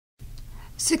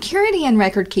Security and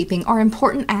record keeping are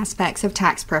important aspects of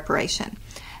tax preparation.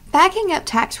 Backing up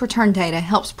tax return data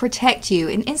helps protect you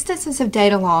in instances of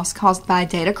data loss caused by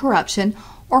data corruption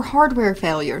or hardware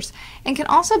failures, and can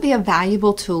also be a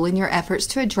valuable tool in your efforts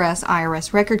to address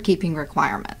IRS record-keeping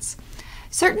requirements.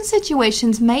 Certain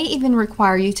situations may even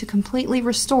require you to completely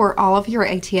restore all of your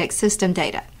ATX system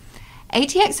data.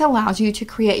 ATX allows you to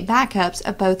create backups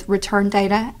of both return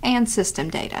data and system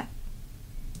data.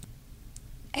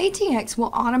 ATX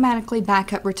will automatically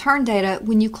back up return data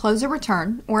when you close a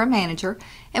return or a manager,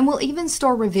 and will even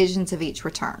store revisions of each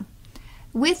return.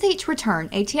 With each return,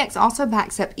 ATX also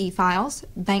backs up e-files,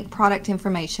 bank product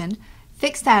information,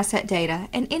 fixed asset data,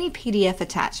 and any PDF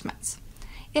attachments.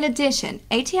 In addition,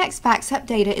 ATX backs up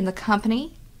data in the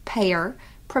company, payer,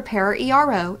 preparer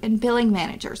ERO, and billing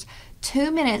managers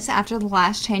 2 minutes after the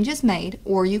last change is made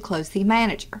or you close the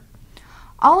manager.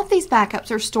 All of these backups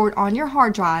are stored on your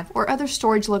hard drive or other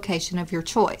storage location of your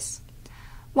choice.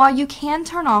 While you can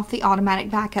turn off the automatic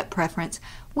backup preference,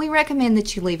 we recommend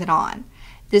that you leave it on.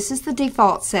 This is the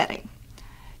default setting.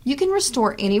 You can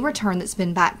restore any return that's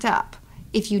been backed up.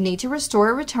 If you need to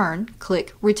restore a return,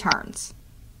 click Returns.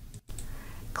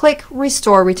 Click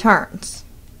Restore Returns.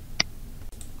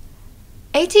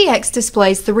 ATX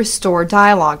displays the Restore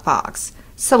dialog box.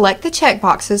 Select the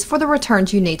checkboxes for the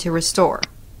returns you need to restore.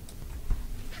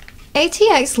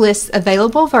 ATX lists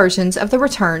available versions of the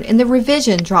return in the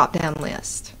Revision drop-down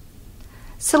list.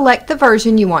 Select the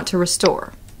version you want to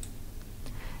restore.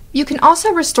 You can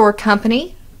also restore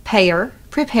company, payer,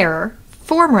 preparer,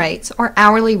 form rates, or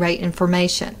hourly rate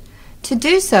information. To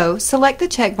do so, select the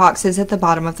checkboxes at the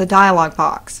bottom of the dialog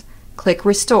box. Click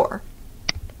Restore.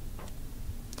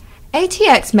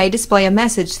 ATX may display a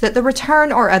message that the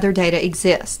return or other data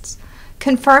exists.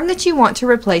 Confirm that you want to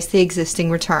replace the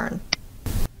existing return.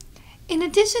 In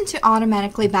addition to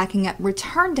automatically backing up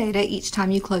return data each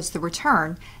time you close the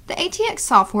return, the ATX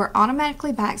software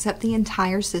automatically backs up the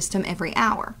entire system every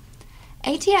hour.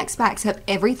 ATX backs up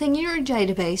everything in your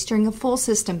database during a full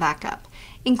system backup,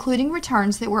 including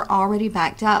returns that were already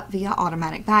backed up via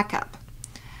automatic backup.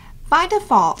 By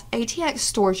default, ATX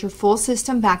stores your full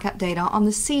system backup data on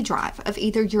the C drive of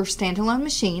either your standalone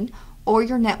machine or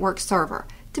your network server,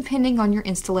 depending on your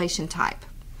installation type.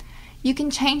 You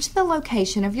can change the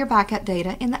location of your backup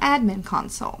data in the Admin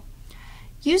Console.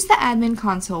 Use the Admin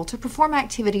Console to perform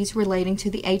activities relating to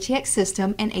the ATX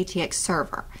system and ATX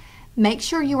server. Make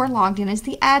sure you are logged in as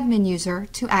the admin user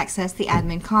to access the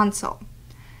Admin Console.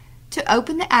 To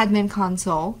open the Admin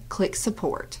Console, click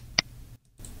Support.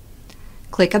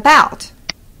 Click About.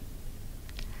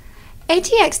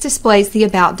 ATX displays the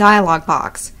About dialog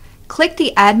box. Click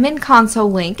the Admin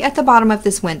Console link at the bottom of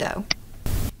this window.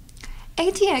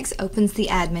 ATX opens the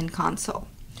Admin Console.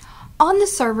 On the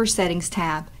Server Settings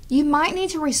tab, you might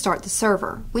need to restart the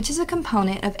server, which is a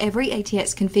component of every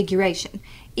ATX configuration,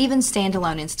 even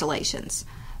standalone installations.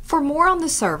 For more on the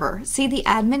server, see the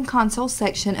Admin Console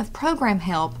section of Program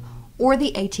Help or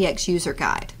the ATX User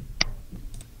Guide.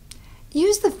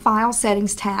 Use the File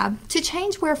Settings tab to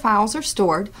change where files are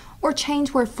stored or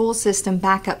change where full system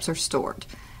backups are stored.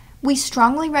 We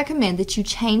strongly recommend that you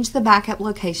change the backup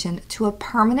location to a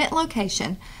permanent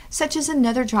location, such as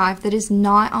another drive that is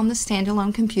not on the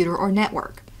standalone computer or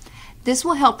network. This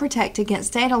will help protect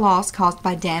against data loss caused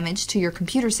by damage to your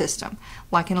computer system,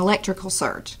 like an electrical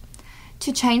surge.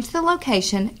 To change the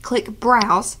location, click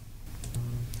Browse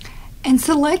and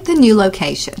select the new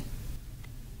location.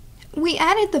 We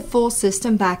added the full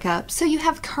system backup so you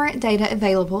have current data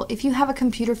available if you have a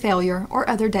computer failure or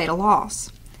other data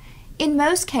loss. In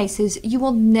most cases, you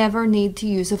will never need to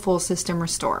use a full system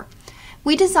restore.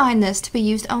 We designed this to be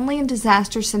used only in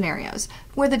disaster scenarios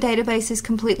where the database is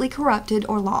completely corrupted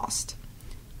or lost.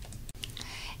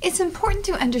 It's important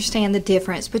to understand the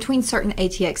difference between certain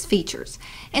ATX features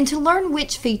and to learn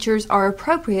which features are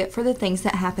appropriate for the things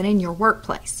that happen in your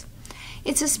workplace.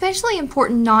 It's especially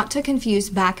important not to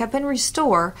confuse backup and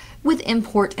restore with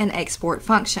import and export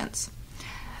functions.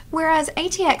 Whereas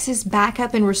ATX's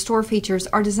backup and restore features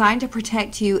are designed to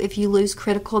protect you if you lose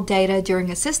critical data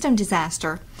during a system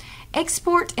disaster,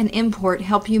 export and import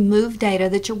help you move data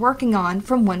that you're working on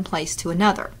from one place to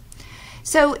another.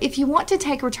 So if you want to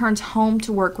take returns home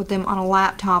to work with them on a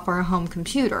laptop or a home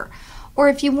computer, or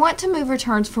if you want to move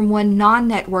returns from one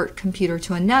non-networked computer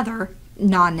to another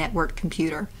non-networked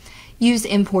computer, use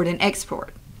import and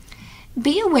export.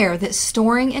 Be aware that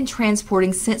storing and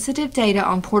transporting sensitive data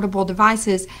on portable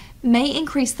devices may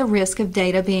increase the risk of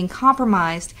data being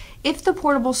compromised if the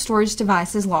portable storage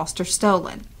device is lost or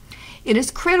stolen. It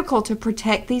is critical to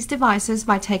protect these devices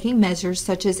by taking measures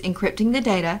such as encrypting the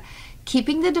data,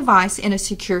 keeping the device in a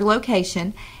secure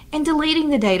location, and deleting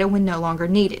the data when no longer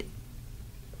needed.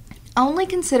 Only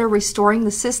consider restoring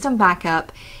the system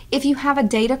backup if you have a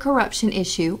data corruption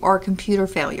issue or a computer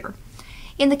failure.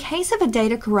 In the case of a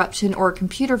data corruption or a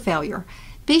computer failure,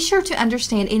 be sure to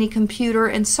understand any computer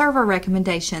and server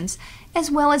recommendations as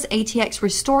well as ATX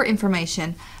restore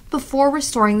information before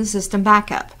restoring the system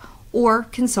backup, or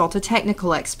consult a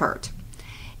technical expert.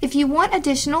 If you want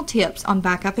additional tips on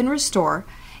backup and restore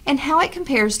and how it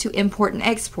compares to import and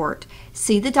export,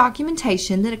 see the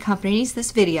documentation that accompanies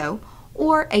this video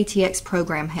or ATX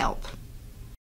program help.